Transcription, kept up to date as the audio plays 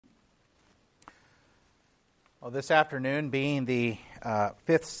Well, this afternoon being the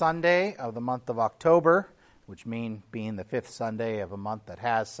fifth Sunday of the month of October, which means being the fifth Sunday of a month that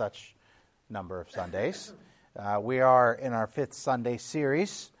has such number of Sundays, we are in our fifth Sunday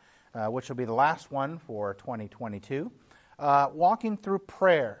series, which will be the last one for 2022, walking through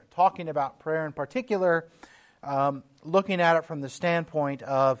prayer, talking about prayer in particular, looking at it from the standpoint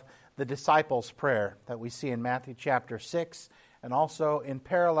of the disciples' prayer that we see in Matthew chapter 6 and also in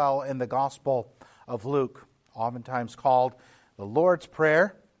parallel in the Gospel of Luke, oftentimes called the Lord's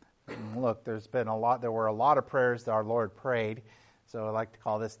Prayer. Look, there were a lot of prayers that our Lord prayed, so I like to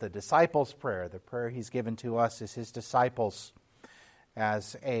call this the disciples' prayer. The prayer He's given to us as His disciples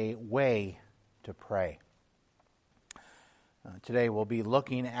as a way to pray. Today we'll be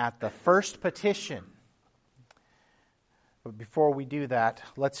looking at the first petition. But before we do that,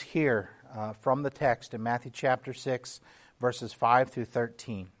 let's hear from the text in Matthew chapter 6, verses 5 through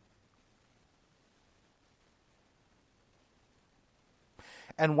 13.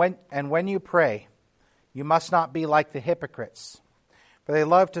 And when you pray, you must not be like the hypocrites, for they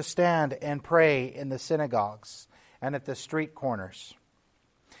love to stand and pray in the synagogues and at the street corners,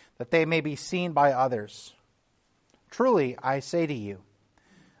 that they may be seen by others. Truly, I say to you,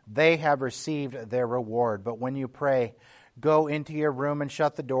 they have received their reward. But when you pray, go into your room and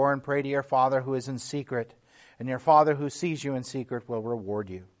shut the door and pray to your Father who is in secret, and your Father who sees you in secret will reward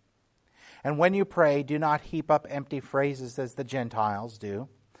you. And when you pray, do not heap up empty phrases as the Gentiles do,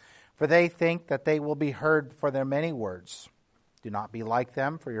 for they think that they will be heard for their many words. Do not be like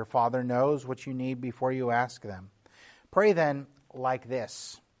them, for your Father knows what you need before you ask them. Pray then like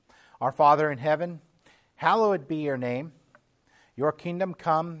this: Our Father in heaven, hallowed be your name. Your kingdom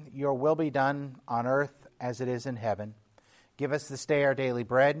come, your will be done on earth as it is in heaven. Give us this day our daily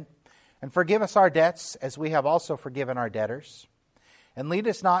bread, and forgive us our debts as we have also forgiven our debtors. And lead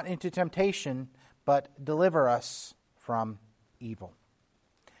us not into temptation, but deliver us from evil.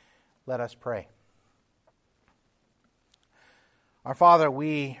 Let us pray. Our Father,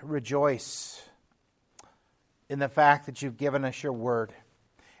 we rejoice in the fact that you've given us your word.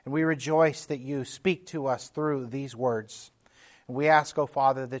 And we rejoice that you speak to us through these words. And we ask, O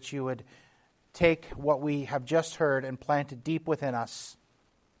Father, that you would take what we have just heard and plant it deep within us.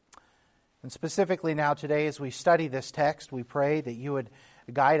 And specifically now today, as we study this text, we pray that you would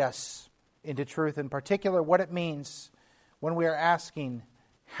guide us into truth, in particular what it means when we are asking,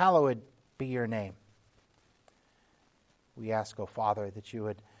 hallowed be your name. We ask, O Father, that you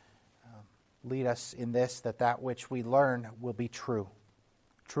would lead us in this, that which we learn will be true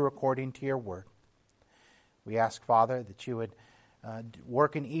according to your word. We ask, Father, that you would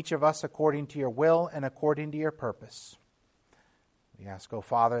work in each of us according to your will and according to your purpose. We ask, O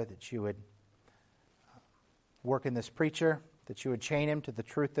Father, that you would work in this preacher, that you would chain him to the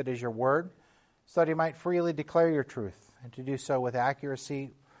truth that is your word, so that he might freely declare your truth, and to do so with accuracy,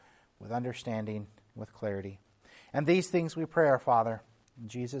 with understanding, with clarity. And these things we pray, our Father, in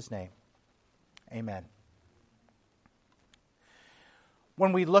Jesus' name. Amen.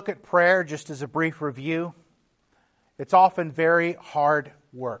 When we look at prayer, just as a brief review, it's often very hard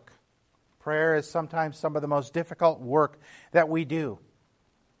work. Prayer is sometimes some of the most difficult work that we do.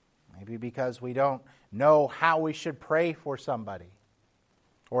 Maybe because we don't know how we should pray for somebody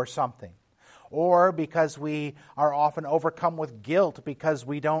or something. Or because we are often overcome with guilt because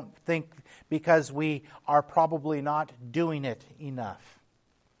we are probably not doing it enough.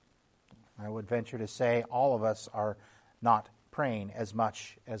 I would venture to say all of us are not praying as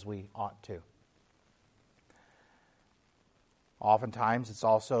much as we ought to. Oftentimes, it's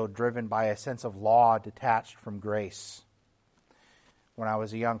also driven by a sense of law detached from grace. When I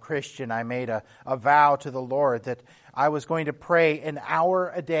was a young Christian, I made a vow to the Lord that I was going to pray an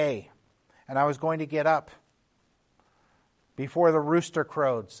hour a day, and I was going to get up before the rooster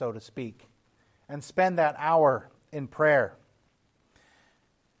crowed, so to speak, and spend that hour in prayer.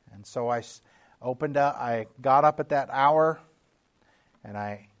 And so I got up at that hour,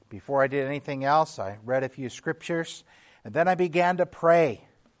 and before I did anything else, I read a few scriptures, and then I began to pray.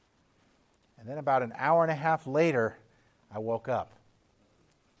 And then about an hour and a half later, I woke up.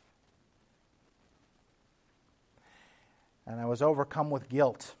 And I was overcome with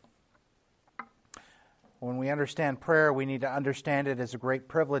guilt. When we understand prayer, we need to understand it as a great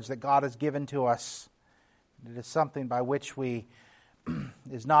privilege that God has given to us. It is something by which it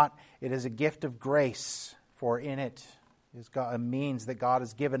is a gift of grace, for in it is a means that God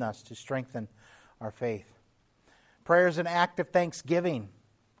has given us to strengthen our faith. Prayer is an act of thanksgiving,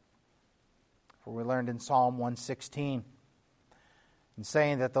 for we learned in Psalm 116 and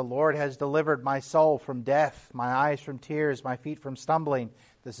saying that the Lord has delivered my soul from death, my eyes from tears, my feet from stumbling.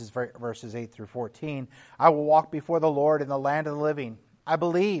 This is verses 8 through 14. I will walk before the Lord in the land of the living. I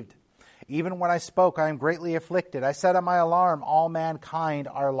believed. Even when I spoke, I am greatly afflicted. I said on my alarm, all mankind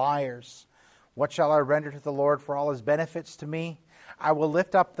are liars. What shall I render to the Lord for all his benefits to me? I will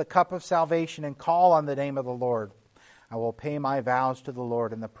lift up the cup of salvation and call on the name of the Lord. I will pay my vows to the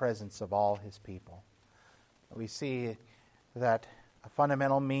Lord in the presence of all his people. We see that a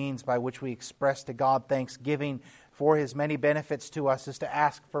fundamental means by which we express to God thanksgiving for his many benefits to us is to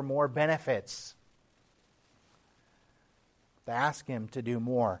ask for more benefits. To ask him to do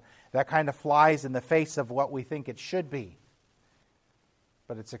more. That kind of flies in the face of what we think it should be.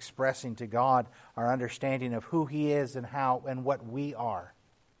 But it's expressing to God our understanding of who he is and how and what we are.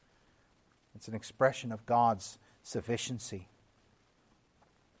 It's an expression of God's sufficiency.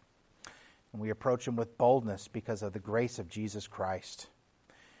 And we approach him with boldness because of the grace of Jesus Christ.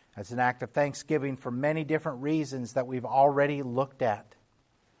 As an act of thanksgiving for many different reasons that we've already looked at.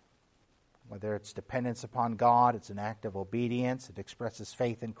 Whether it's dependence upon God, it's an act of obedience, it expresses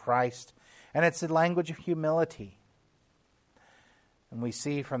faith in Christ, and it's a language of humility. And we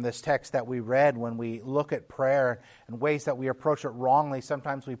see from this text that we read, when we look at prayer and ways that we approach it wrongly,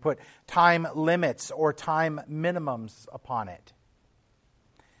 sometimes we put time limits or time minimums upon it.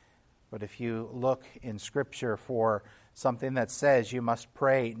 But if you look in Scripture for something that says you must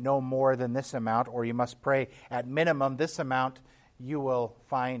pray no more than this amount, or you must pray at minimum this amount, you will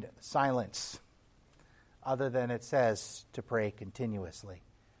find silence, other than it says to pray continuously,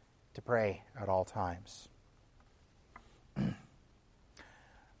 to pray at all times.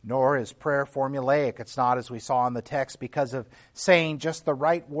 Nor is prayer formulaic. It's not, as we saw in the text, because of saying just the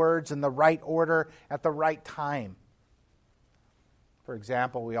right words in the right order at the right time. For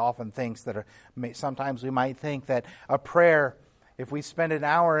example, we often think that sometimes we might think that a prayer, if we spend an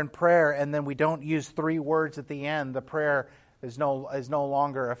hour in prayer and then we don't use 3 words at the end, the prayer is no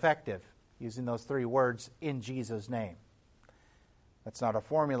longer effective, using those 3 words in Jesus' name. That's not a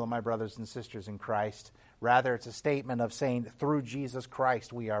formula, my brothers and sisters in Christ. Rather, it's a statement of saying, through Jesus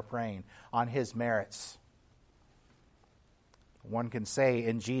Christ we are praying, on his merits. One can say,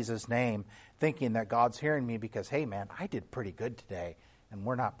 in Jesus' name, thinking that God's hearing me because, hey man, I did pretty good today. And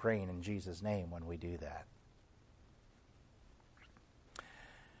we're not praying in Jesus' name when we do that.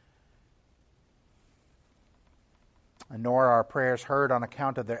 And nor are our prayers heard on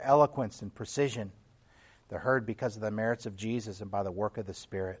account of their eloquence and precision. They're heard because of the merits of Jesus and by the work of the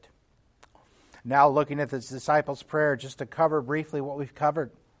Spirit. Now looking at the disciples' prayer, just to cover briefly what we've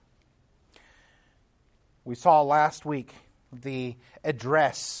covered. We saw last week the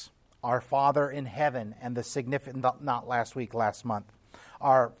address, our Father in heaven, and the significant, not last week, last month,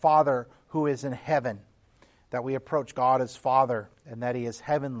 our Father who is in heaven, that we approach God as Father and that he is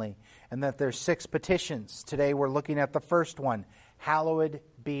heavenly, and that there's 6 petitions. Today we're looking at the first one, hallowed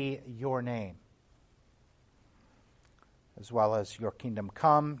be your name. As well as your kingdom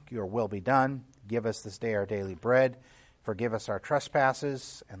come, your will be done. Give us this day our daily bread. Forgive us our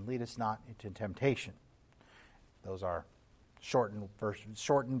trespasses, and lead us not into temptation. Those are shortened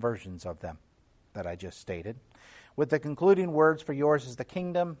versions of them that I just stated. With the concluding words, for yours is the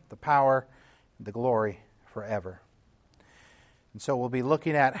kingdom, the power, and the glory forever. And so we'll be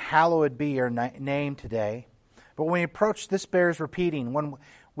looking at hallowed be your name today. But when we approach, this bears repeating. When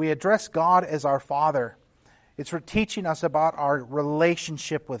we address God as our Father, it's for teaching us about our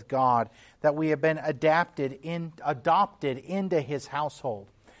relationship with God, that we have been adopted into his household.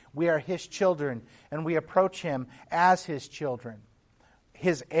 We are his children, and we approach him as his children,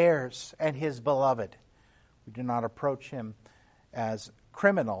 his heirs, and his beloved. We do not approach him as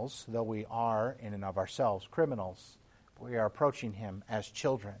criminals, though we are in and of ourselves criminals. But we are approaching him as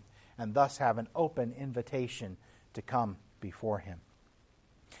children, and thus have an open invitation to come before him.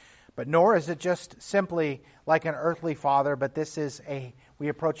 But nor is it just simply like an earthly father, but we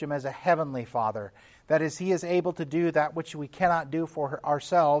approach him as a heavenly Father. That is, he is able to do that which we cannot do for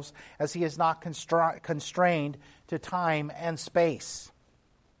ourselves, as he is not constrained to time and space.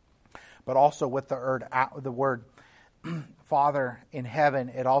 But also with the word Father in heaven,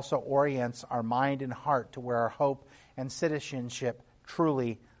 it also orients our mind and heart to where our hope and citizenship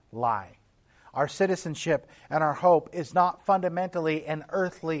truly lie. Our citizenship and our hope is not fundamentally an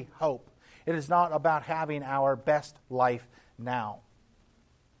earthly hope. It is not about having our best life now.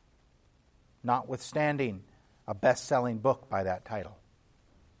 Notwithstanding a best-selling book by that title.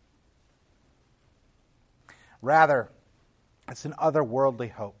 Rather, it's an otherworldly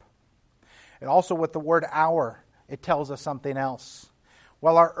hope. And also with the word our, it tells us something else.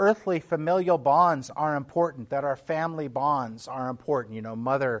 Well, our earthly familial bonds are important, that our family bonds are important,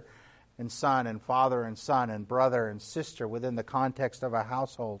 mother and son and father and son and brother and sister within the context of a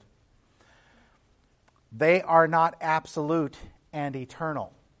household. They are not absolute and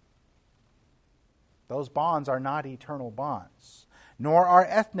eternal. Those bonds are not eternal bonds, nor are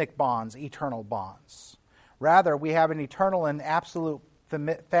ethnic bonds eternal bonds. Rather, we have an eternal and absolute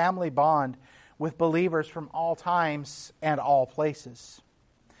family bond with believers from all times and all places.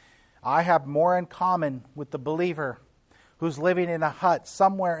 I have more in common with the believer who's living in a hut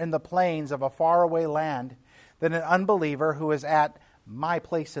somewhere in the plains of a faraway land than an unbeliever who is at my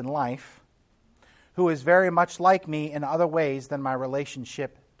place in life, who is very much like me in other ways than my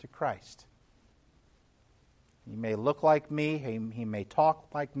relationship to Christ. He may look like me, he may talk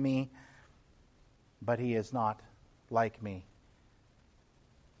like me, but he is not like me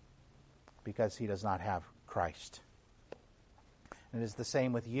because he does not have Christ. It is the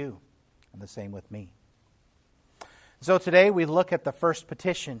same with you and the same with me. So today we look at the first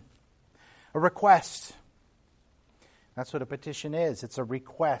petition, a request. That's what a petition is. It's a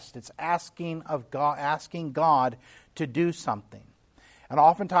request. It's asking God to do something. And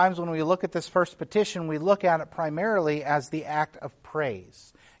oftentimes when we look at this first petition, we look at it primarily as the act of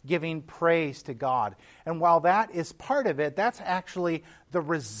praise, giving praise to God. And while that is part of it, that's actually the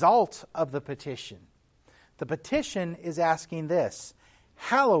result of the petition. The petition is asking this: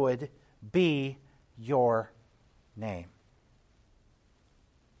 hallowed be your name.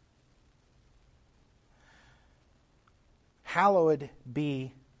 Hallowed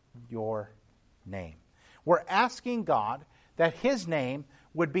be your name. We're asking God that His name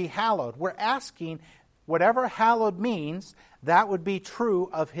would be hallowed. We're asking whatever hallowed means, that would be true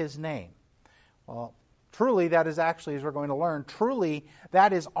of His name. Well, truly that is actually, as we're going to learn, truly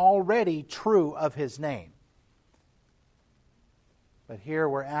that is already true of His name. But here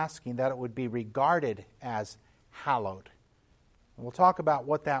we're asking that it would be regarded as hallowed. And we'll talk about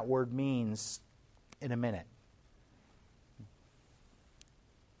what that word means in a minute.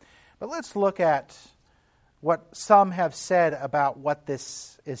 But let's look at what some have said about what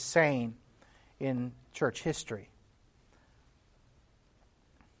this is saying in church history.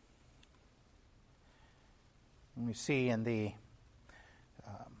 We see in the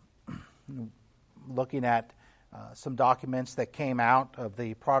looking at some documents that came out of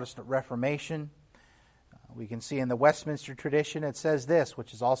the Protestant Reformation. We can see in the Westminster tradition it says this,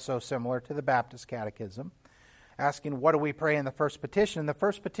 which is also similar to the Baptist Catechism, asking what do we pray in the first petition. In the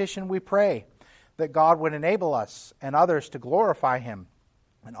first petition we pray that God would enable us and others to glorify Him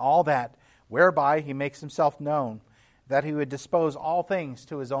and all that whereby He makes Himself known, that He would dispose all things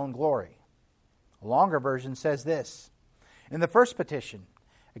to His own glory. A longer version says this: in the first petition,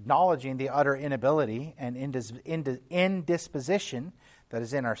 acknowledging the utter inability and indisposition that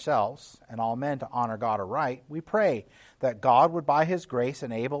is in ourselves and all men to honor God aright, we pray that God would by His grace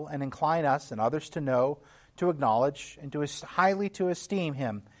enable and incline us and others to know, to acknowledge, and to highly to esteem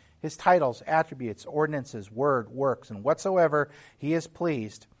Him, His titles, attributes, ordinances, word, works, and whatsoever He is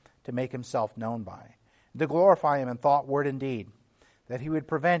pleased to make Himself known by, to glorify Him in thought, word, and deed, that He would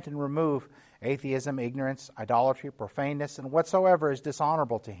prevent and remove atheism, ignorance, idolatry, profaneness, and whatsoever is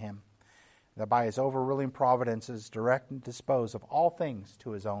dishonorable to Him, that by His overruling providences direct and dispose of all things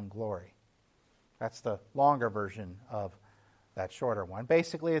to His own glory. That's the longer version of that shorter one.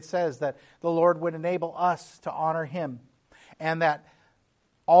 Basically, it says that the Lord would enable us to honor Him, and that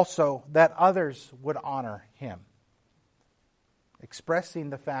also that others would honor Him, expressing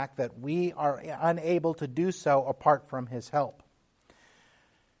the fact that we are unable to do so apart from His help.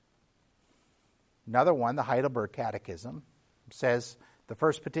 Another one, the Heidelberg Catechism, says the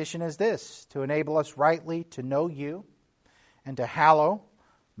first petition is this: to enable us rightly to know You and to hallow,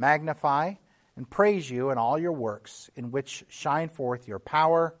 magnify, and praise You in all Your works, in which shine forth Your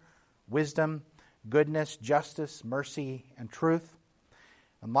power, wisdom, goodness, justice, mercy, and truth,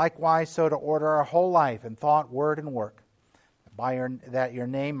 and likewise so to order our whole life in thought, word, and work, that Your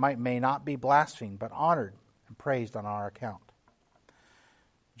name may not be blasphemed, but honored and praised on our account.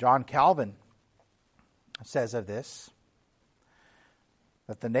 John Calvin says of this,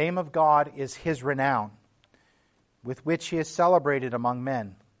 that the name of God is His renown, with which He is celebrated among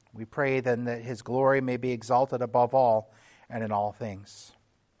men. We pray then that His glory may be exalted above all and in all things.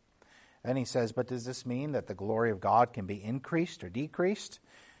 Then he says, but does this mean that the glory of God can be increased or decreased?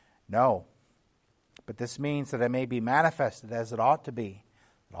 No. But this means that it may be manifested as it ought to be,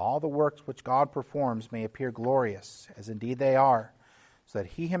 that all the works which God performs may appear glorious, as indeed they are, so that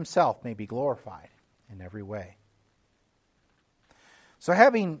He Himself may be glorified in every way. So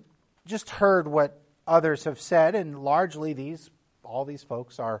having just heard what others have said, and largely these all these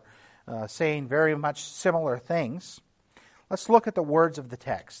folks are saying very much similar things. Let's look at the words of the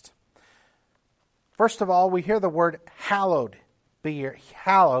text. First of all, we hear the word hallowed,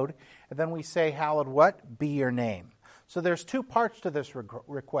 hallowed, and then we say hallowed what? Be your name. So there's two parts to this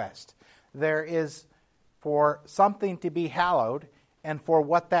request. There is for something to be hallowed and for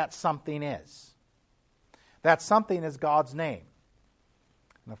what that something is. That something is God's name.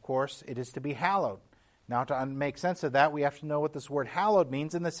 And of course, it is to be hallowed. Now, to make sense of that, we have to know what this word hallowed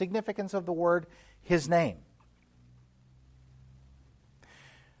means and the significance of the word his name.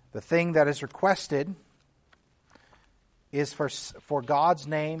 The thing that is requested is for God's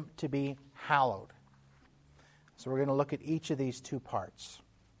name to be hallowed. So we're going to look at each of these two parts.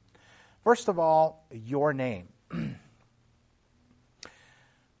 First of all, your name.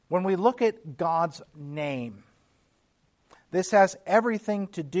 When we look at God's name, this has everything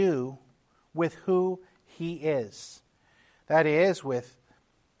to do with who he is. That is, with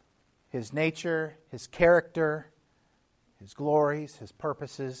his nature, his character, his glories, his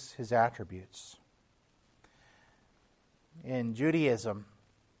purposes, his attributes. In Judaism,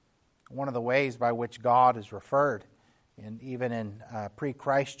 one of the ways by which God is referred, and even in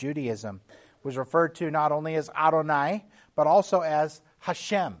pre-Christ Judaism, was referred to not only as Adonai, but also as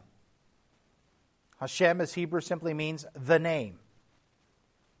Hashem. Hashem, as Hebrew, simply means the name.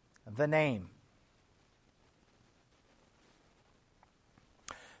 The name.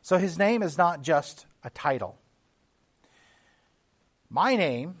 So his name is not just a title. My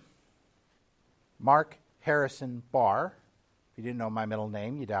name, Mark Harrison Barr. If you didn't know my middle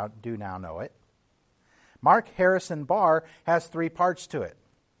name, you do now know it. Mark Harrison Barr has three parts to it.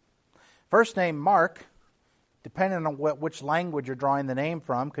 First name, Mark, depending on which language you're drawing the name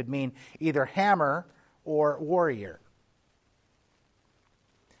from, could mean either hammer or warrior.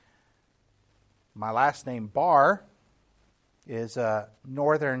 My last name, Barr, is a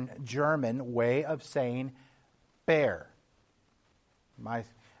northern German way of saying bear.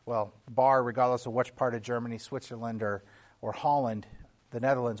 Bar, regardless of which part of Germany, Switzerland, or Holland, the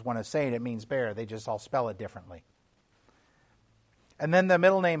Netherlands want to say it, it means bear. They just all spell it differently. And then the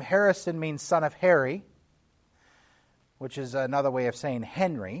middle name Harrison means son of Harry, which is another way of saying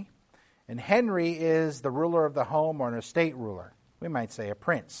Henry. And Henry is the ruler of the home or an estate ruler. We might say a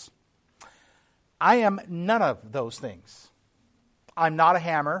prince. I am none of those things. I'm not a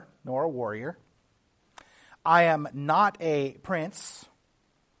hammer nor a warrior. I am not a prince,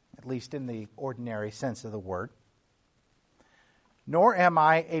 at least in the ordinary sense of the word. Nor am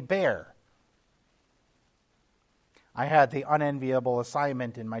I a bear. I had the unenviable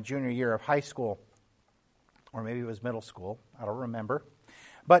assignment in my junior year of high school, or maybe it was middle school, I don't remember,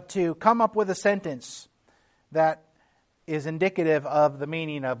 but to come up with a sentence that is indicative of the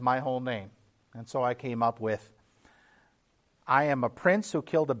meaning of my whole name. And so I came up with, I am a prince who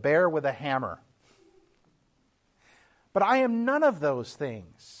killed a bear with a hammer. But I am none of those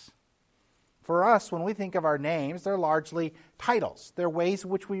things. For us, when we think of our names, they're largely titles. They're ways in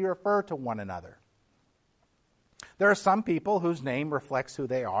which we refer to one another. There are some people whose name reflects who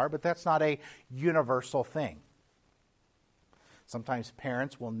they are, but that's not a universal thing. Sometimes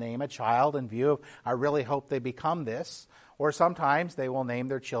parents will name a child in view of, I really hope they become this. Or sometimes they will name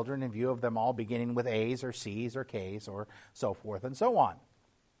their children in view of them all beginning with A's or C's or K's or so forth and so on.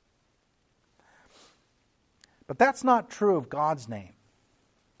 But that's not true of God's name.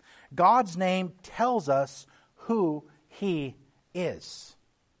 God's name tells us who he is.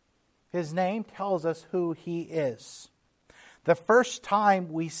 His name tells us who he is. The first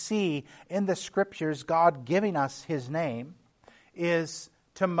time we see in the Scriptures God giving us his name is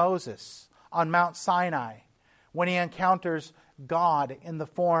to Moses on Mount Sinai, when he encounters God in the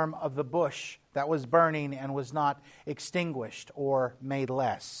form of the bush that was burning and was not extinguished or made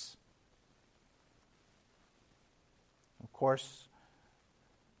less. Of course,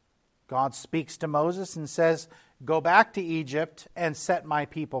 God speaks to Moses and says, go back to Egypt and set my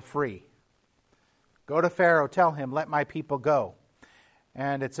people free. Go to Pharaoh, tell him, let my people go.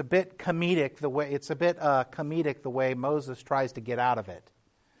 And it's a bit comedic the way Moses tries to get out of it,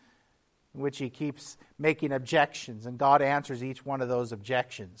 in which he keeps making objections, and God answers each one of those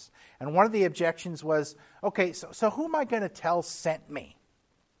objections. And one of the objections was, okay, so who am I going to tell sent me?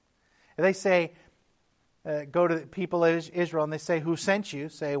 And they say, go to the people of Israel, and they say, who sent you?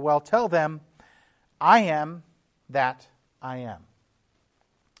 Say, well, tell them, I am that I am.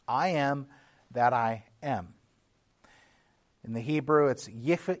 I am that I am. In the Hebrew, it's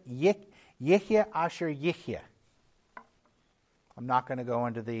Yihya Asher Yihya. I'm not going to go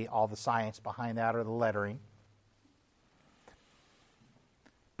into all the science behind that or the lettering.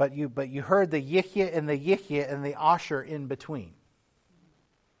 But you heard the Yihya and the Asher in between.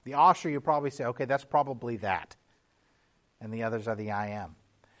 The Asher, you probably say, okay, that's probably that. And the others are the I am.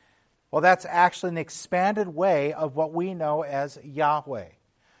 Well, that's actually an expanded way of what we know as Yahweh.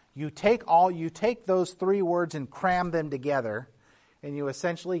 You take those three words and cram them together, and you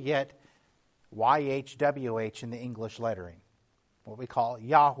essentially get YHWH in the English lettering. What we call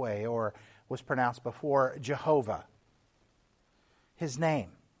Yahweh, or was pronounced before Jehovah. His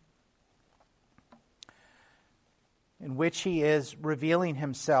name, in which he is revealing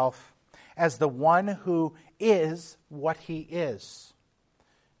himself as the one who is what he is.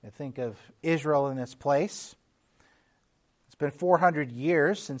 I think of Israel in its place. It's been 400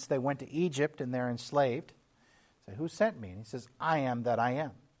 years since they went to Egypt and they're enslaved. So who sent me? And he says, I am that I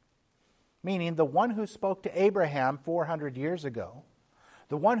am. Meaning the one who spoke to Abraham 400 years ago,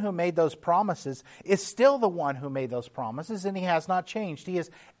 the one who made those promises, is still the one who made those promises, and he has not changed. He is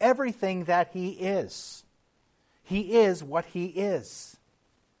everything that he is. He is what he is.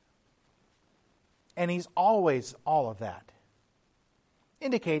 And he's always all of that.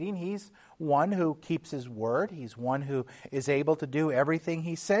 Indicating he's one who keeps his word. He's one who is able to do everything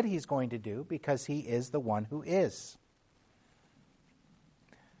he said he's going to do because he is the one who is.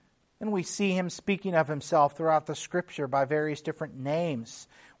 And we see him speaking of himself throughout the Scripture by various different names,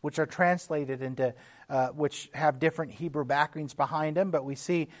 which are translated into, which have different Hebrew backgrounds behind them. But we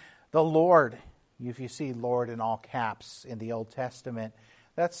see the Lord. If you see Lord in all caps in the Old Testament,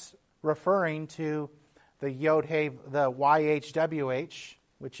 that's referring to the YHWH,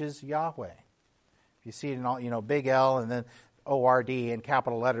 which is Yahweh. If you see it in all, big L and then O-R-D in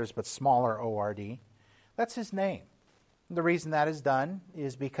capital letters, but smaller O-R-D, that's his name. The reason that is done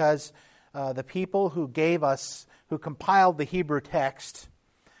is because the people who compiled the Hebrew text,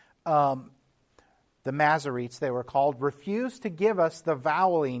 the Masoretes they were called, refused to give us the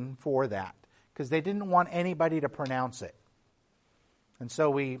voweling for that because they didn't want anybody to pronounce it. And so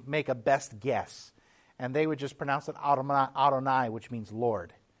we make a best guess. And they would just pronounce it Adonai, which means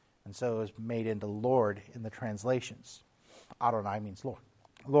Lord. And so it was made into Lord in the translations. Adonai means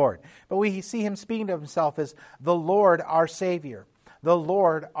Lord. But we see him speaking to himself as the Lord our Savior, the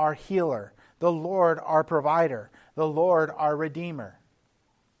Lord our Healer, the Lord our Provider, the Lord our Redeemer.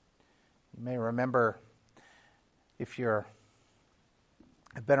 You may remember, if have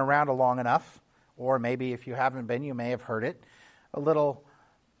been around long enough, or maybe if you haven't been, you may have heard it, a little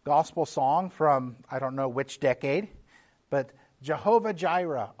gospel song from, I don't know which decade, but Jehovah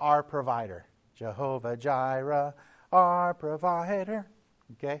Jireh, our provider. Jehovah Jireh, our provider.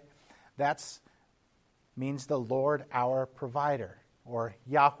 Okay? That means the Lord our provider, or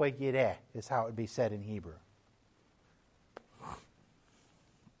Yahweh Yireh is how it would be said in Hebrew.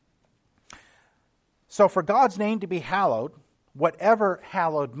 So for God's name to be hallowed, whatever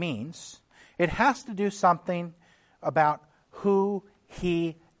hallowed means, it has to do something about who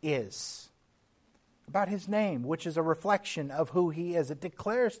he is. About his name, which is a reflection of who he is. It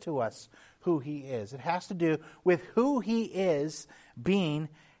declares to us who he is. It has to do with who he is being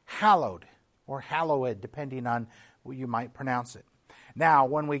hallowed, or hallowed, depending on what you might pronounce it. Now,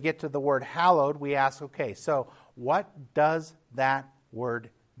 when we get to the word hallowed, we ask, okay, so what does that word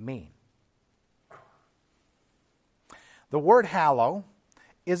mean? The word hallow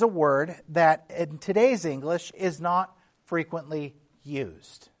is a word that in today's English is not frequently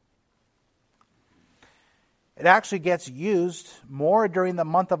used. It actually gets used more during the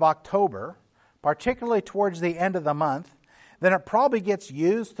month of October, particularly towards the end of the month, than it probably gets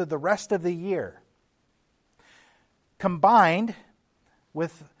used through the rest of the year. Combined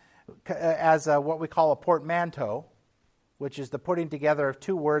with, as what we call a portmanteau, which is the putting together of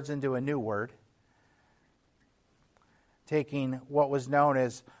two words into a new word, taking what was known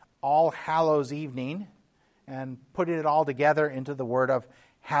as All Hallows Evening and putting it all together into the word of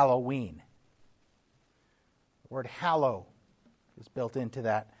Halloween. The word hallow is built into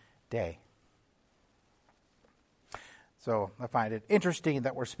that day. So I find it interesting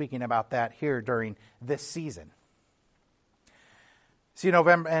that we're speaking about that here during this season. See,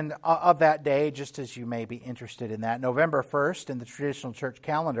 November, and of that day, just as you may be interested in that, November 1st in the traditional church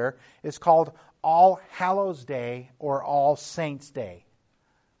calendar is called All Hallows Day or All Saints Day.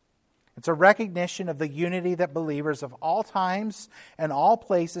 It's a recognition of the unity that believers of all times and all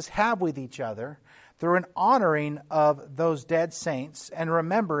places have with each other through an honoring of those dead saints and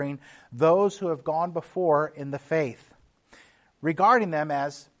remembering those who have gone before in the faith, regarding them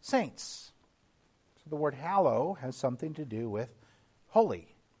as saints. So the word hallow has something to do with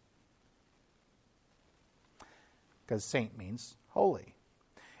holy, because saint means holy.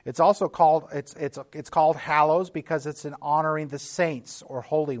 It's also called it's called hallows because it's in honoring the saints or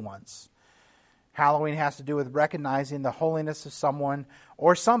holy ones. Hallowing has to do with recognizing the holiness of someone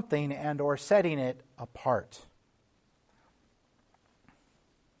or something and or setting it apart.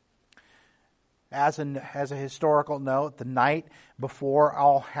 As a historical note, the night before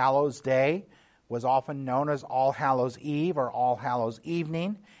All Hallows Day was often known as All Hallows Eve or All Hallows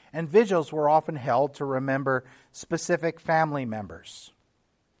Evening, and vigils were often held to remember specific family members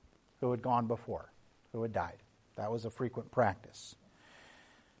who had gone before, who had died. That was a frequent practice.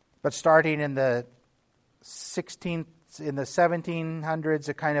 But starting in the 1700s,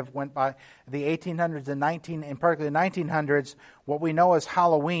 it kind of went by the 1800s and particularly the 1900s. What we know as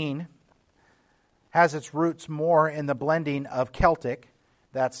Halloween has its roots more in the blending of Celtic,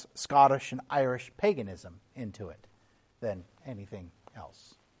 that's Scottish and Irish paganism, into it than anything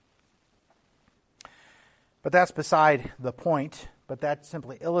else. But that's beside the point, but that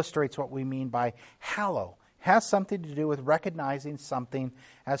simply illustrates what we mean by hallow. It has something to do with recognizing something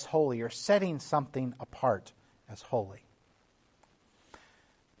as holy or setting something apart as holy.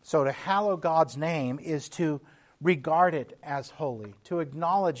 So to hallow God's name is to regard it as holy, to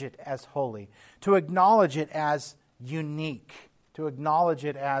acknowledge it as holy, to acknowledge it as unique, to acknowledge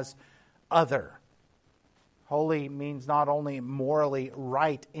it as other. Holy means not only morally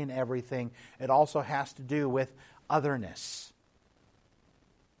right in everything, it also has to do with otherness,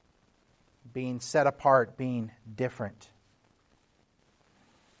 being set apart, being different.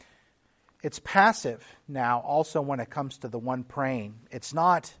 It's passive now also when it comes to the one praying. It's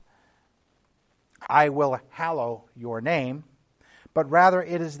not, I will hallow your name, but rather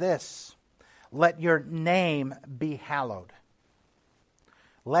it is this, let your name be hallowed.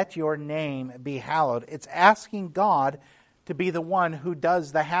 Let your name be hallowed. It's asking God to be the one who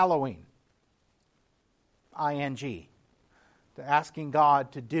does the hallowing. ING. Asking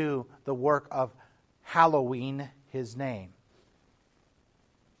God to do the work of hallowing His name.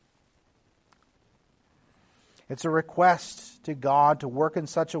 It's a request to God to work in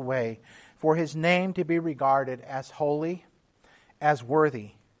such a way for His name to be regarded as holy, as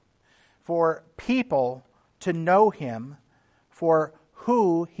worthy, for people to know Him for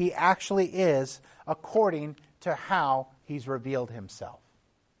who He actually is according to how He's revealed Himself.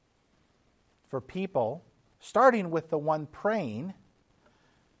 For people, starting with the one praying,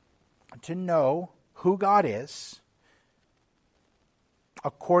 to know who God is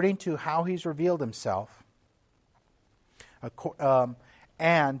according to how He's revealed Himself,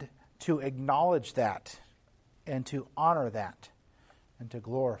 and to acknowledge that, and to honor that, and to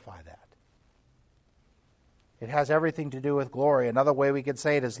glorify that. It has everything to do with glory. Another way we could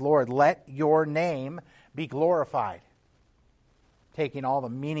say it is, Lord, let your name be glorified. Taking all the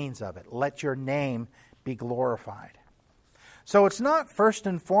meanings of it, let your name be glorified. So it's not first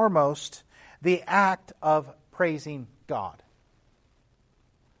and foremost the act of praising God.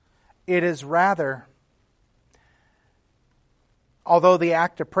 It is rather, although the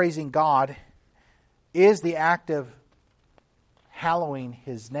act of praising God is the act of hallowing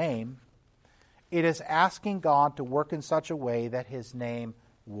His name, it is asking God to work in such a way that His name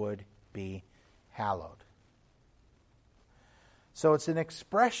would be hallowed. So it's an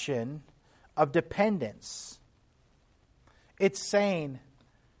expression of dependence. It's saying,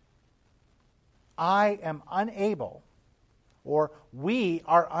 I am unable, or we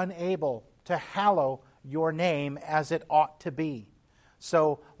are unable to hallow your name as it ought to be.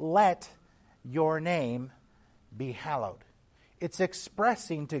 So let your name be hallowed. It's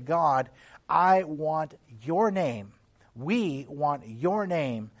expressing to God, I want your name, we want your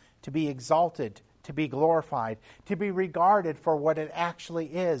name to be exalted, to be glorified, to be regarded for what it actually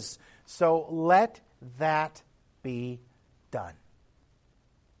is. So let that be done.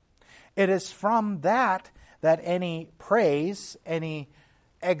 It is from that any praise, any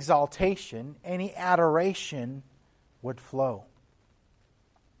exaltation, any adoration would flow.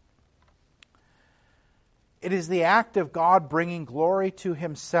 It is the act of God bringing glory to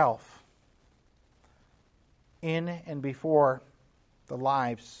Himself in and before the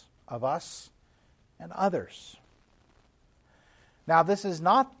lives of us and others. Now, this is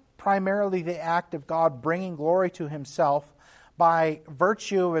not primarily the act of God bringing glory to Himself by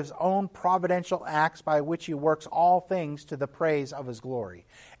virtue of His own providential acts by which He works all things to the praise of His glory.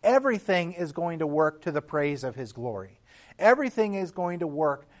 Everything is going to work to the praise of His glory. Everything is going to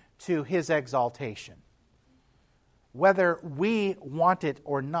work to His exaltation, whether we want it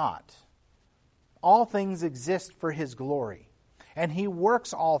or not. All things exist for His glory. And He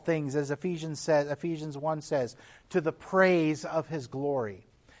works all things, as Ephesians 1 says, to the praise of His glory.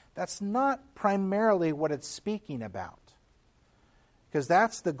 That's not primarily what it's speaking about. Because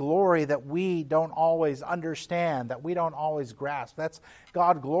that's the glory that we don't always understand, that we don't always grasp. That's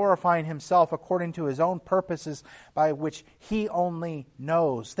God glorifying himself according to his own purposes by which he only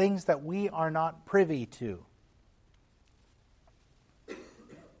knows, things that we are not privy to.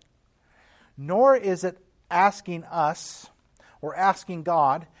 Nor is it asking us or asking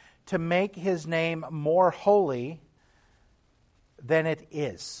God to make his name more holy than it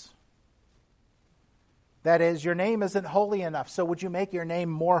is. That is, your name isn't holy enough, so would you make your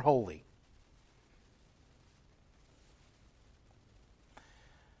name more holy?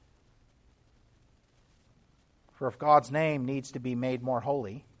 For if God's name needs to be made more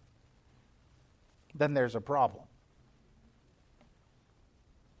holy, then there's a problem.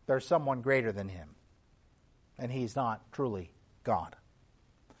 There's someone greater than him, and he's not truly God.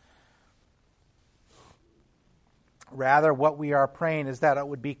 Rather, what we are praying is that it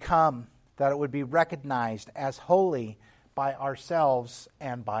would be recognized as holy by ourselves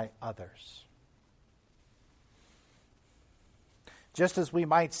and by others. Just as we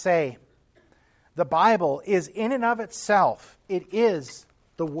might say, the Bible is in and of itself, it is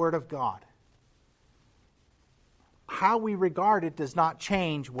the Word of God. How we regard it does not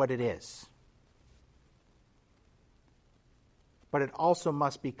change what it is. But it also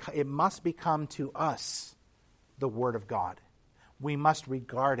must become to us the Word of God. We must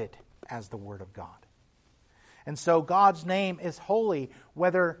regard it as the Word of God. And so God's name is holy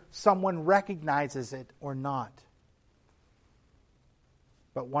whether someone recognizes it or not.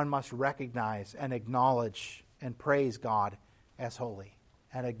 But one must recognize and acknowledge and praise God as holy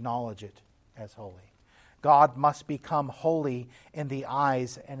and acknowledge it as holy. God must become holy in the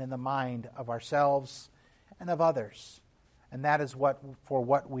eyes and in the mind of ourselves and of others. And that is for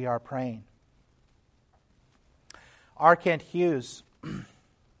what we are praying. R. Kent Hughes,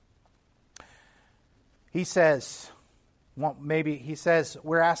 he says,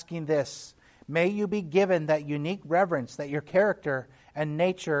 we're asking this: may you be given that unique reverence that your character and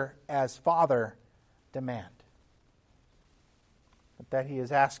nature as Father demand. But that he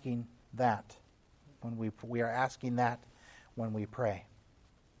is asking that when we are asking that when we pray.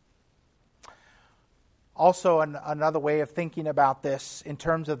 Also, another way of thinking about this in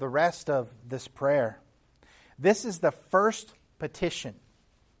terms of the rest of this prayer. This is the first petition.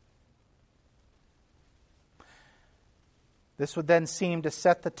 This would then seem to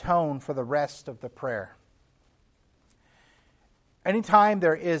set the tone for the rest of the prayer. Anytime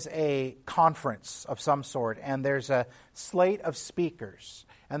there is a conference of some sort and there's a slate of speakers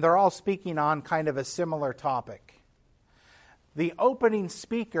and they're all speaking on kind of a similar topic, the opening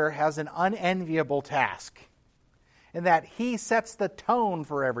speaker has an unenviable task in that he sets the tone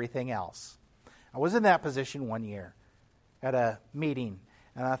for everything else. I was in that position one year at a meeting,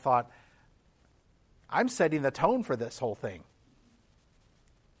 and I thought, I'm setting the tone for this whole thing.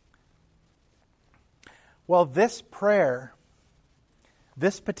 Well, this prayer,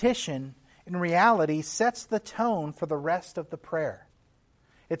 this petition, in reality, sets the tone for the rest of the prayer.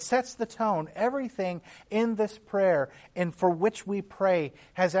 It sets the tone. Everything in this prayer and for which we pray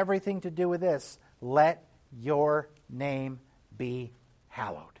has everything to do with this. Let your name be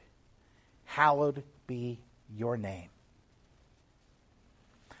hallowed. Hallowed be your name.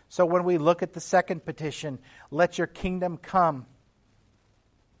 So when we look at the second petition, let your kingdom come.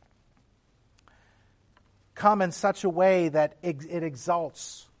 Come in such a way that it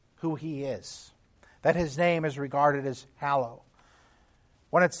exalts who he is, that his name is regarded as hallowed.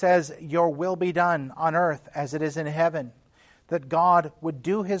 When it says, your will be done on earth as it is in heaven, that God would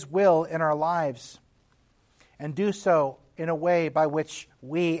do his will in our lives and do so in a way by which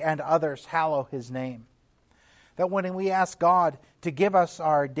we and others hallow his name. That when we ask God to give us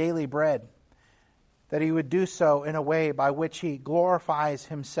our daily bread, that he would do so in a way by which he glorifies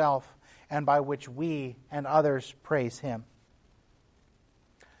himself and by which we and others praise him.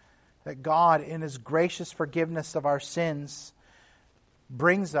 That God, in his gracious forgiveness of our sins,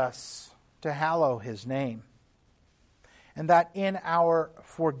 brings us to hallow his name. And that in our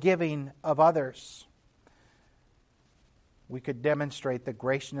forgiving of others, we could demonstrate the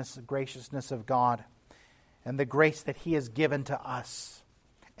graciousness of God and the grace that he has given to us,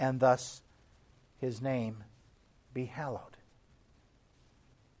 and thus his name be hallowed.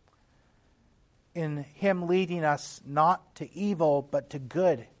 In him leading us not to evil but to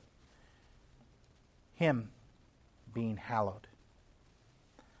good, him being hallowed.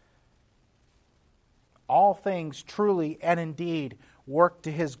 All things truly and indeed work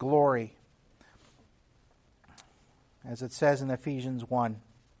to his glory, as it says in Ephesians 1,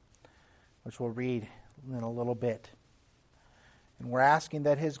 which we'll read in a little bit. And we're asking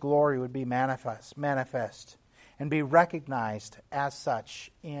that his glory would be manifest, and be recognized as such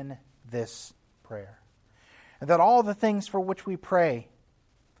in this prayer. And that all the things for which we pray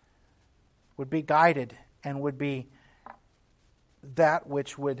would be guided and would be that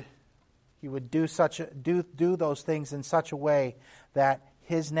which He would do those things in such a way that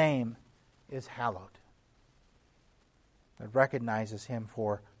His name is hallowed. That recognizes Him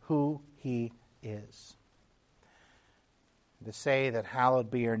for who He is. To say that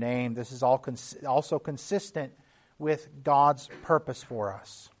hallowed be your name, this is also consistent with God's purpose for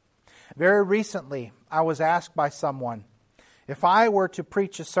us. Very recently, I was asked by someone, if I were to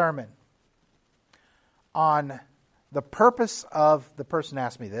preach a sermon on the purpose of, the person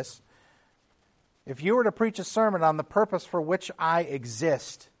asked me this, if you were to preach a sermon on the purpose for which I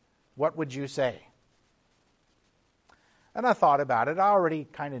exist, what would you say? And I thought about it. I already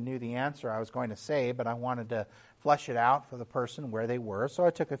kind of knew the answer I was going to say, but I wanted to flesh it out for the person where they were, so I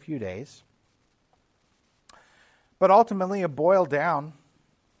took a few days. But ultimately it boiled down,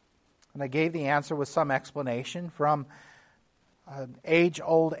 and I gave the answer with some explanation, from an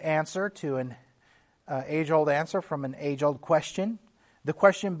age-old answer to an age-old answer from an age-old question. The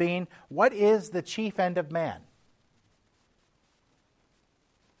question being, what is the chief end of man?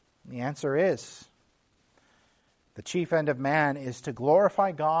 The answer is, the chief end of man is to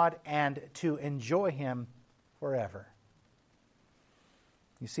glorify God and to enjoy Him forever.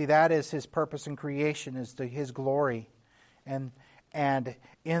 You see, that is His purpose in creation, is to His glory. And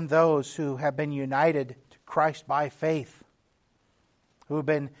in those who have been united to Christ by faith, who have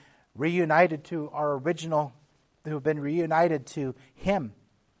been reunited to our original, who have been reunited to Him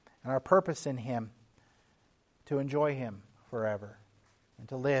and our purpose in Him, to enjoy Him forever and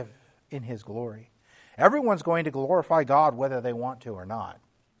to live in His glory. Everyone's going to glorify God whether they want to or not.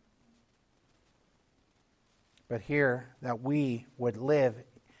 But here, that we would live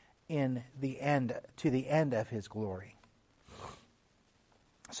in the end, to the end of His glory.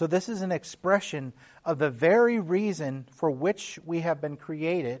 So this is an expression of the very reason for which we have been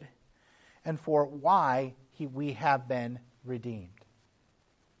created and for why we have been redeemed.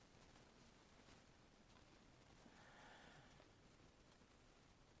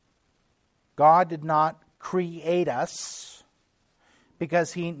 God did not create us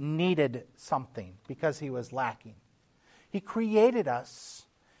because He needed something, because He was lacking. He created us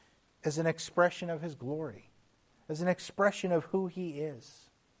as an expression of His glory, as an expression of who He is.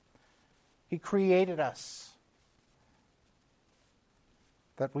 He created us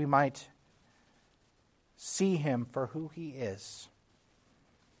that we might see Him for who He is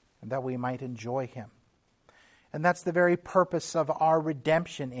and that we might enjoy Him. And that's the very purpose of our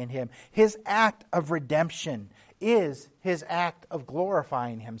redemption in Him. His act of redemption is His act of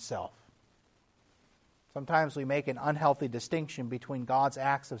glorifying Himself. Sometimes we make an unhealthy distinction between God's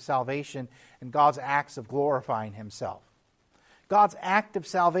acts of salvation and God's acts of glorifying Himself. God's act of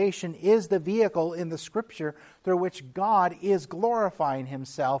salvation is the vehicle in the Scripture through which God is glorifying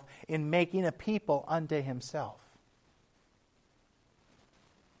Himself in making a people unto Himself.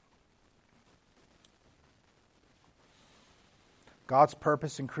 God's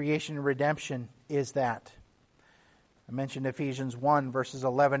purpose in creation and redemption is that. I mentioned Ephesians 1, verses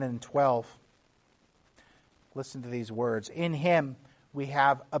 11 and 12. Listen to these words. In Him we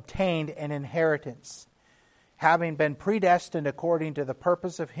have obtained an inheritance, having been predestined according to the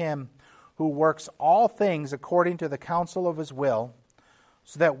purpose of Him who works all things according to the counsel of His will,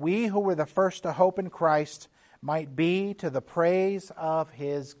 so that we who were the first to hope in Christ might be to the praise of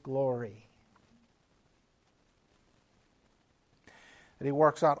His glory. That He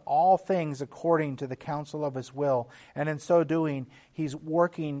works out all things according to the counsel of His will, and in so doing, He's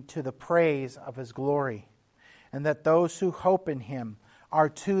working to the praise of His glory, and that those who hope in Him are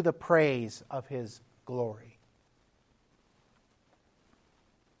to the praise of His glory.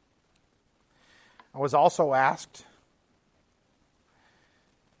 I was also asked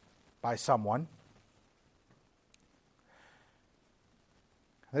by someone,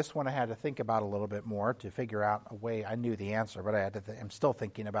 this one I had to think about a little bit more to figure out a way. I knew the answer, but I'm still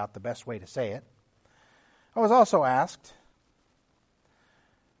thinking about the best way to say it. I was also asked,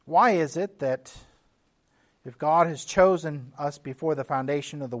 why is it that if God has chosen us before the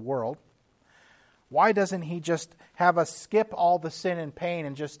foundation of the world, why doesn't He just have us skip all the sin and pain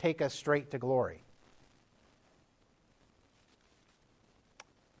and just take us straight to glory?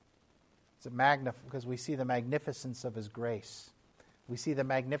 Because we see the magnificence of His grace. We see the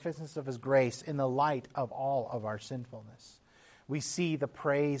magnificence of His grace in the light of all of our sinfulness. We see the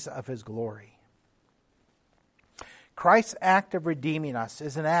praise of His glory. Christ's act of redeeming us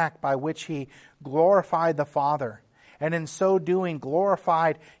is an act by which He glorified the Father, and in so doing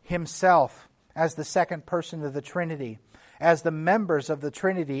glorified Himself as the second person of the Trinity, as the members of the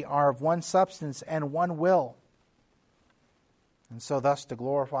Trinity are of one substance and one will. And so thus to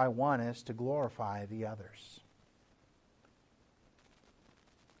glorify one is to glorify the others.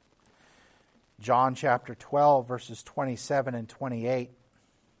 John chapter 12, verses 27 and 28.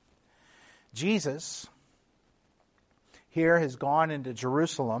 Jesus here has gone into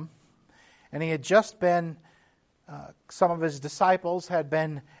Jerusalem, and he had just been, some of his disciples had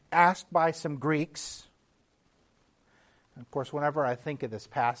been asked by some Greeks. And of course, whenever I think of this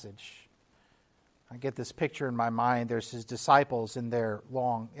passage, I get this picture in my mind. There's his disciples in their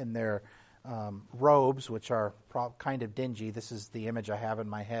robes, which are kind of dingy. This is the image I have in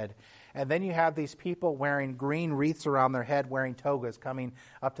my head. And then you have these people wearing green wreaths around their head, wearing togas, coming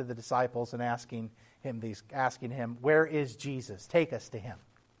up to the disciples and asking him, "Where is Jesus? Take us to him."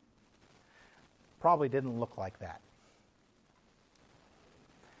 Probably didn't look like that.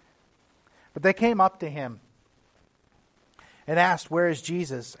 But they came up to him and asked, "Where is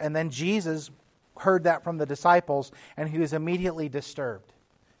Jesus?" And then Jesus heard that from the disciples, and he was immediately disturbed.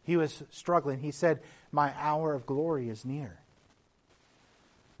 He was struggling. He said, "My hour of glory is near."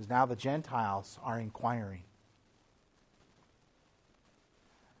 Because now the Gentiles are inquiring.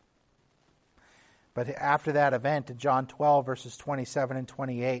 But after that event, in John 12, verses 27 and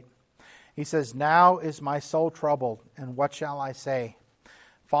 28, he says, "Now is my soul troubled, and what shall I say?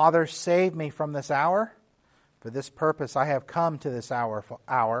 Father, save me from this hour. For this purpose I have come to this hour.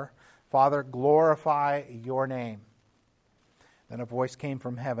 Father, glorify your name." Then a voice came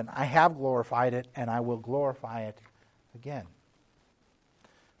from heaven, "I have glorified it, and I will glorify it again."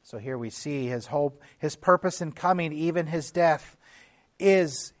 So here we see his hope, his purpose in coming, even his death,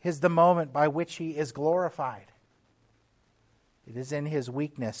 is the moment by which he is glorified. It is in his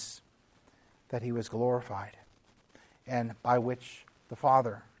weakness that he was glorified, and by which the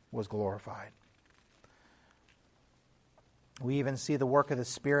Father was glorified. We even see the work of the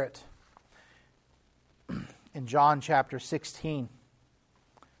Spirit in John chapter 16.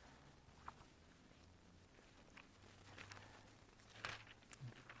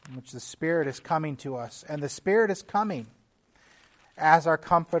 In which the Spirit is coming to us. And the Spirit is coming as our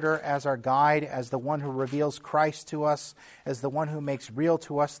comforter, as our guide, as the one who reveals Christ to us, as the one who makes real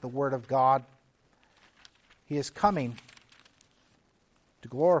to us the Word of God. He is coming to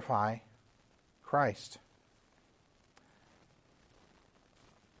glorify Christ.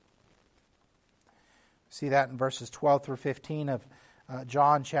 See that in verses 12 through 15 of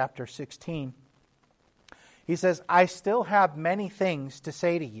John chapter 16. He says, "I still have many things to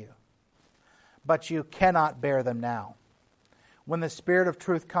say to you, but you cannot bear them now. When the Spirit of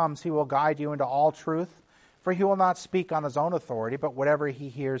truth comes, he will guide you into all truth, for he will not speak on his own authority, but whatever he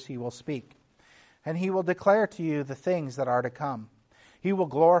hears he will speak. And he will declare to you the things that are to come. He will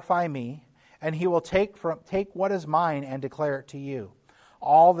glorify me, and he will take what is mine and declare it to you.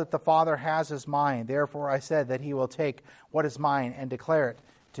 All that the Father has is mine. Therefore I said that he will take what is mine and declare it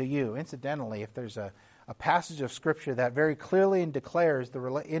to you." Incidentally, if there's a passage of Scripture that very clearly declares the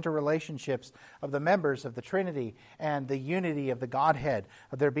interrelationships of the members of the Trinity and the unity of the Godhead,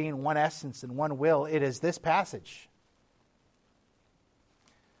 of there being one essence and one will, it is this passage.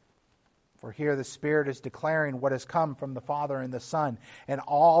 For here the Spirit is declaring what has come from the Father and the Son, and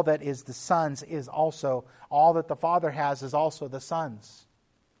all that is the Son's is also, all that the Father has is also the Son's.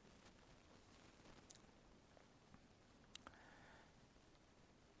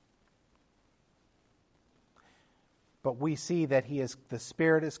 But we see that the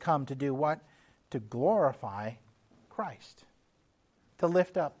Spirit has come to do what? To glorify Christ. To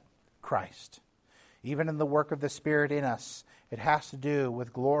lift up Christ. Even in the work of the Spirit in us, it has to do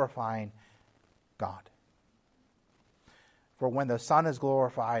with glorifying God. For when the Son is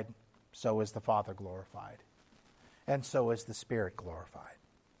glorified, so is the Father glorified. And so is the Spirit glorified.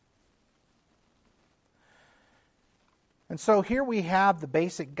 And so here we have the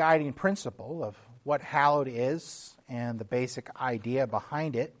basic guiding principle of what hallowed is and the basic idea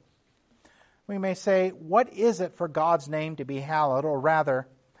behind it. We may say, what is it for God's name to be hallowed, or rather,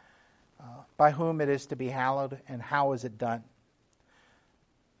 by whom it is to be hallowed, and how is it done?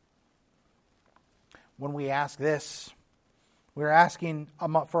 When we ask this, we're asking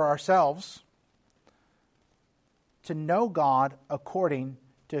for ourselves to know God according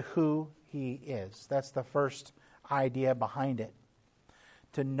to who He is. That's the first idea behind it.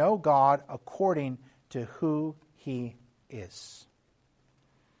 To know God according to who He is.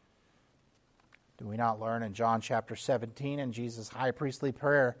 Do we not learn in John chapter 17 in Jesus' high priestly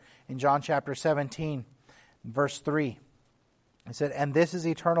prayer in John chapter 17, verse 3? It said, "And this is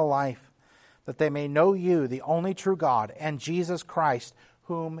eternal life, that they may know you, the only true God, and Jesus Christ,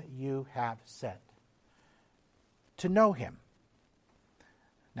 whom you have sent. To know him.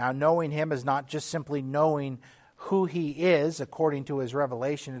 Now, knowing him is not just simply knowing who he is according to his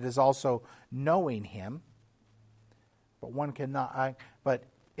revelation. It is also knowing him. But one cannot. But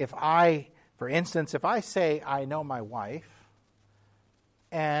if I, for instance, if I say I know my wife,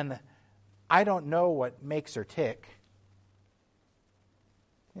 and I don't know what makes her tick,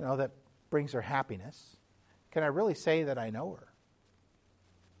 that brings her happiness, can I really say that I know her?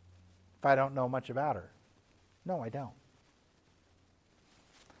 If I don't know much about her? No, I don't.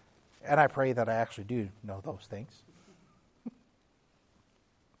 And I pray that I actually do know those things.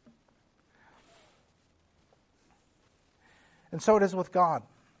 And so it is with God.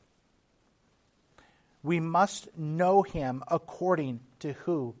 We must know him according to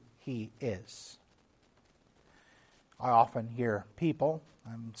who he is. I often hear people,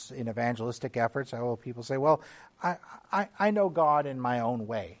 in evangelistic efforts, people say, well, I know God in my own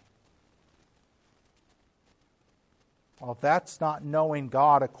way. Well, if that's not knowing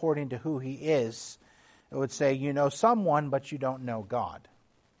God according to who he is, it would say you know someone, but you don't know God.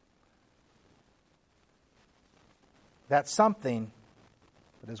 That's something,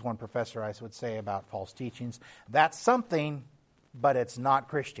 but as one professor I would say about false teachings, that's something, but it's not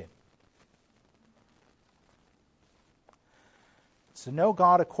Christian. It's to know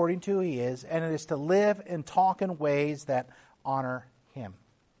God according to who he is, and it is to live and talk in ways that honor him.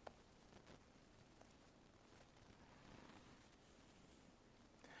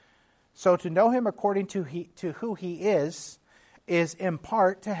 So to know him according to who he is in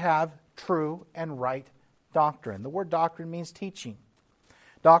part to have true and right doctrine. The word doctrine means teaching.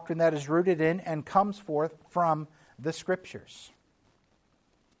 Doctrine that is rooted in and comes forth from the Scriptures.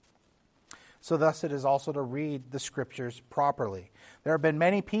 So thus it is also to read the Scriptures properly. There have been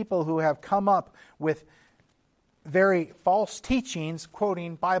many people who have come up with very false teachings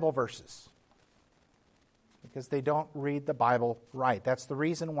quoting Bible verses, because they don't read the Bible right. That's the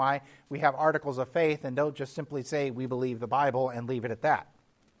reason why we have articles of faith and don't just simply say we believe the Bible and leave it at that.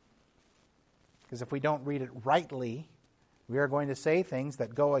 Because if we don't read it rightly, we are going to say things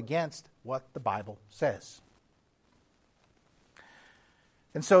that go against what the Bible says.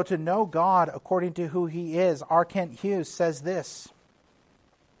 And so to know God according to who he is, R. Kent Hughes says this: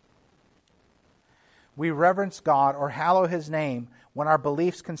 we reverence God or hallow his name when our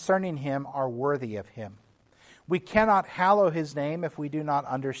beliefs concerning him are worthy of him. We cannot hallow his name if we do not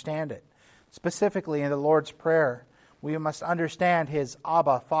understand it. Specifically in the Lord's Prayer, we must understand his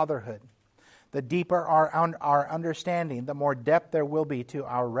Abba fatherhood. The deeper our understanding, the more depth there will be to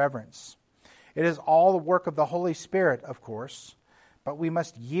our reverence. It is all the work of the Holy Spirit, of course, but we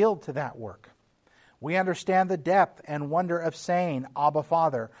must yield to that work. We understand the depth and wonder of saying, Abba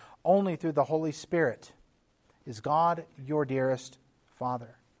Father, only through the Holy Spirit. Is God your dearest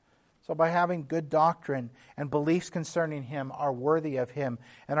Father? So by having good doctrine and beliefs concerning him are worthy of him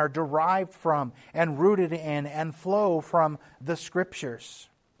and are derived from and rooted in and flow from the Scriptures,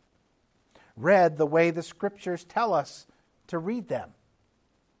 read the way the Scriptures tell us to read them.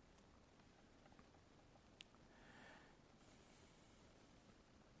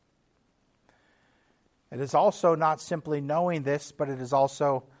 It is also not simply knowing this, but it is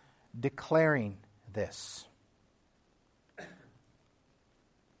also declaring this. In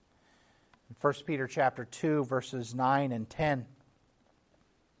 1 Peter chapter 2, verses 9 and 10,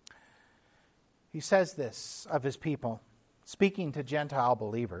 he says this of his people, speaking to Gentile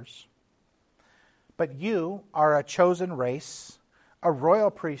believers: but you are a chosen race, a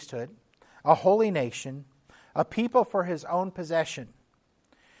royal priesthood, a holy nation, a people for his own possession,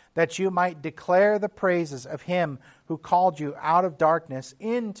 that you might declare the praises of him who called you out of darkness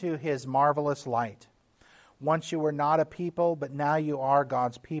into his marvelous light. Once you were not a people, but now you are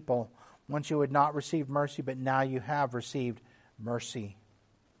God's people. Once you had not received mercy, but now you have received mercy.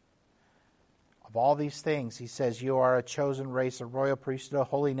 Of all these things, he says, you are a chosen race, a royal priesthood, a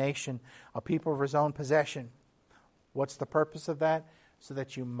holy nation, a people of his own possession. What's the purpose of that? So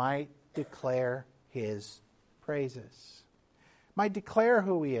that you might declare his praises. Might declare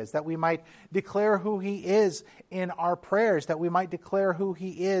who he is, that we might declare who he is in our prayers, that we might declare who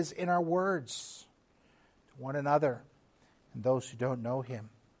he is in our words to one another and those who don't know him.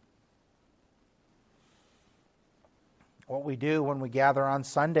 What we do when we gather on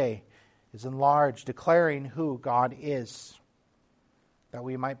Sunday is enlarge, declaring who God is, that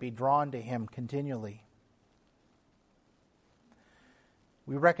we might be drawn to him continually.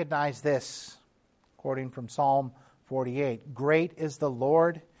 We recognize this, quoting from Psalm 48, great is the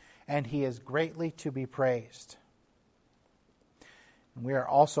Lord, and he is greatly to be praised. And we are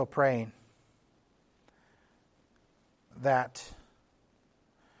also praying that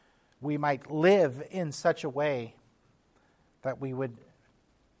we might live in such a way that we would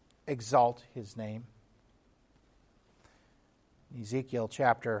exalt his name. Ezekiel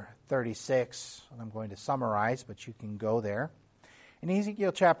chapter 36, I'm going to summarize, but you can go there. In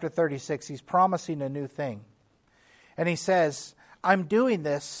Ezekiel chapter 36, he's promising a new thing. And he says, I'm doing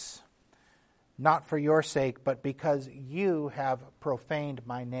this not for your sake, but because you have profaned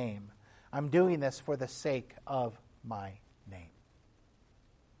my name. I'm doing this for the sake of my name.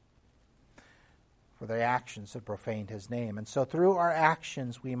 For their actions have profaned his name. And so through our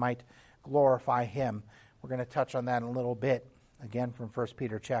actions, we might glorify him. We're going to touch on that in a little bit, again from 1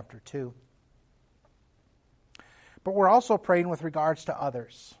 Peter chapter 2. But we're also praying with regards to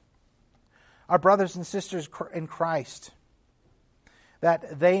others, our brothers and sisters in Christ,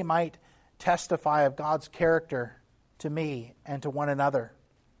 that they might testify of God's character to me and to one another,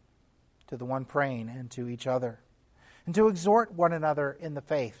 to the one praying and to each other, and to exhort one another in the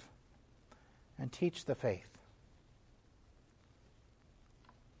faith and teach the faith.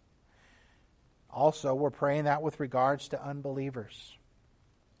 Also, we're praying that with regards to unbelievers.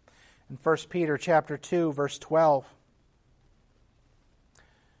 In 1 Peter chapter 2, verse 12,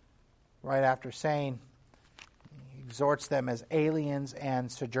 right after saying, he exhorts them as aliens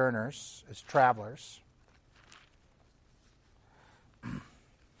and sojourners, as travelers.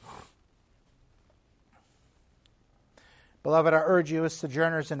 Beloved, I urge you as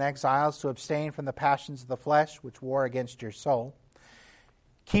sojourners and exiles to abstain from the passions of the flesh which war against your soul.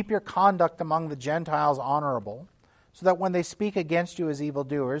 Keep your conduct among the Gentiles honorable, so that when they speak against you as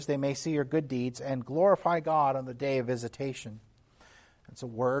evildoers, they may see your good deeds and glorify God on the day of visitation. It's a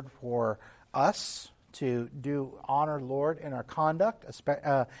word for us to do honor Lord in our conduct,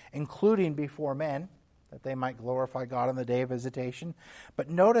 including before men, that they might glorify God on the day of visitation. But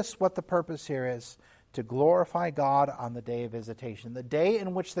notice what the purpose here is, to glorify God on the day of visitation. The day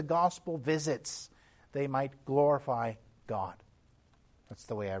in which the gospel visits, they might glorify God. That's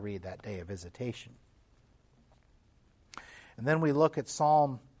the way I read that day of visitation. And then we look at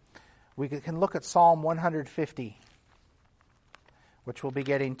we can look at Psalm 150, which we'll be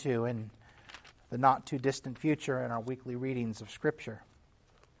getting to in the not too distant future in our weekly readings of Scripture.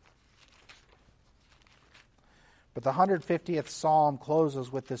 But the 150th Psalm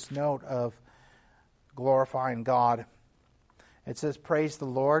closes with this note of glorifying God. It says, praise the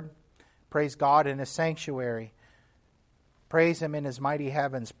Lord, praise God in his sanctuary, praise him in his mighty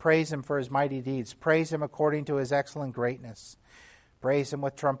heavens, praise him for his mighty deeds, praise him according to his excellent greatness, praise him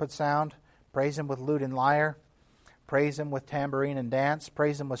with trumpet sound, praise him with lute and lyre, praise him with tambourine and dance,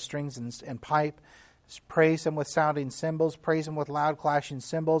 praise him with strings and pipe, praise him with sounding cymbals, praise him with loud clashing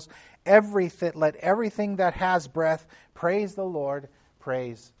cymbals. Let everything that has breath praise the Lord,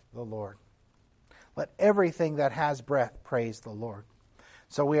 praise the Lord. Let everything that has breath praise the Lord.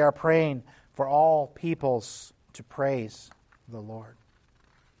 So we are praying for all peoples to praise the Lord.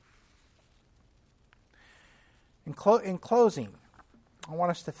 In closing, I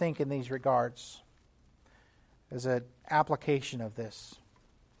want us to think in these regards as an application of this.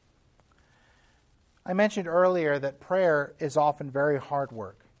 I mentioned earlier that prayer is often very hard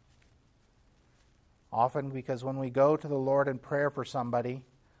work. Often because when we go to the Lord in prayer for somebody,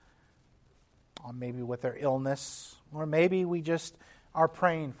 or maybe with their illness, or maybe we just are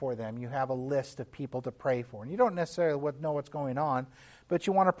praying for them. You have a list of people to pray for. And you don't necessarily know what's going on, but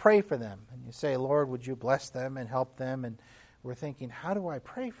you want to pray for them. And you say, Lord, would you bless them and help them? And we're thinking, how do I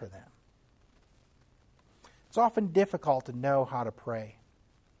pray for them? It's often difficult to know how to pray.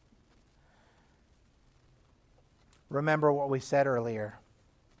 Remember what we said earlier.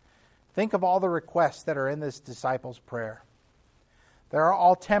 Think of all the requests that are in this disciples' prayer. They're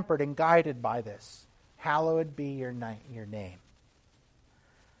all tempered and guided by this. Hallowed be your name.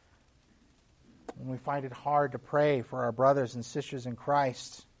 When we find it hard to pray for our brothers and sisters in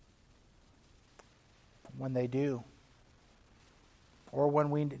Christ, when they do, or when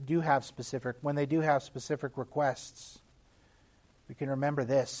they do have specific requests, we can remember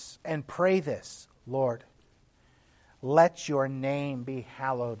this and pray this, Lord, let your name be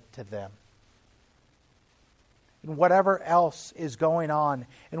hallowed to them. In whatever else is going on,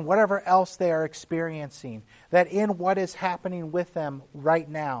 in whatever else they are experiencing, that in what is happening with them right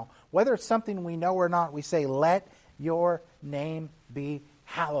now, whether it's something we know or not, we say, let your name be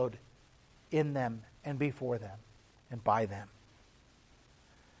hallowed in them and before them and by them.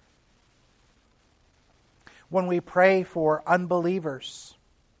 When we pray for unbelievers,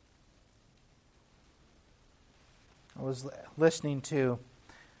 I was listening to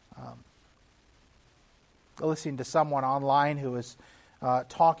someone online who was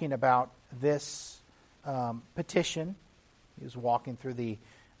talking about this petition. He was walking through the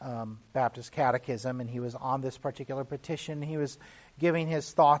Baptist Catechism, and he was on this particular petition. He was giving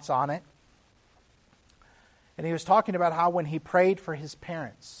his thoughts on it. And he was talking about how when he prayed for his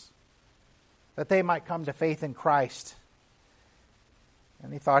parents, that they might come to faith in Christ.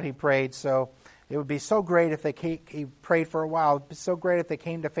 And he thought he prayed so it would be so great if he prayed for a while. It would be so great if they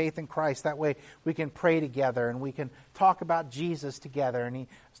came to faith in Christ. That way we can pray together and we can talk about Jesus together. And he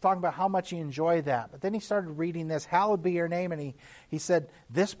was talking about how much he enjoyed that. But then he started reading this, hallowed be your name. And he said,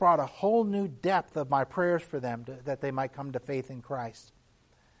 this brought a whole new depth of my prayers for them, that they might come to faith in Christ.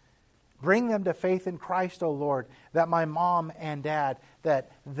 Bring them to faith in Christ, O Lord, that my mom and dad, that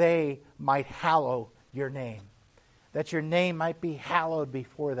they might hallow your name. That your name might be hallowed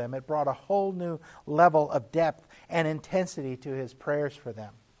before them. It brought a whole new level of depth and intensity to his prayers for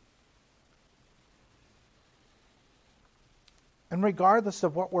them. And regardless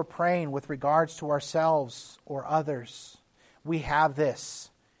of what we're praying with regards to ourselves or others, we have this: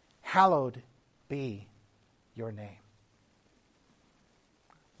 hallowed be your name.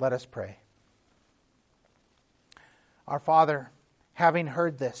 Let us pray. Our Father, having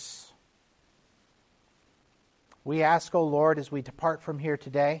heard this, we ask, O Lord, as we depart from here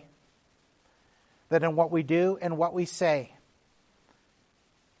today, that in what we do and what we say,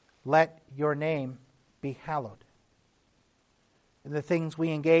 let your name be hallowed. In the things we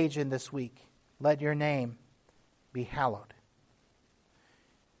engage in this week, let your name be hallowed.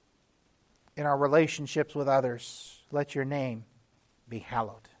 In our relationships with others, let your name be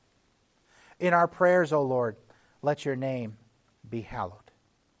hallowed. In our prayers, O Lord, let your name be hallowed.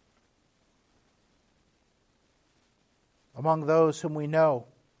 Among those whom we know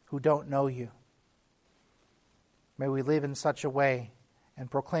who don't know you, may we live in such a way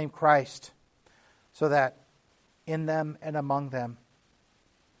and proclaim Christ, so that in them and among them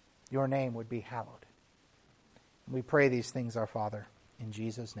your name would be hallowed. We pray these things, our Father, in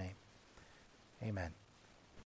Jesus' name. Amen.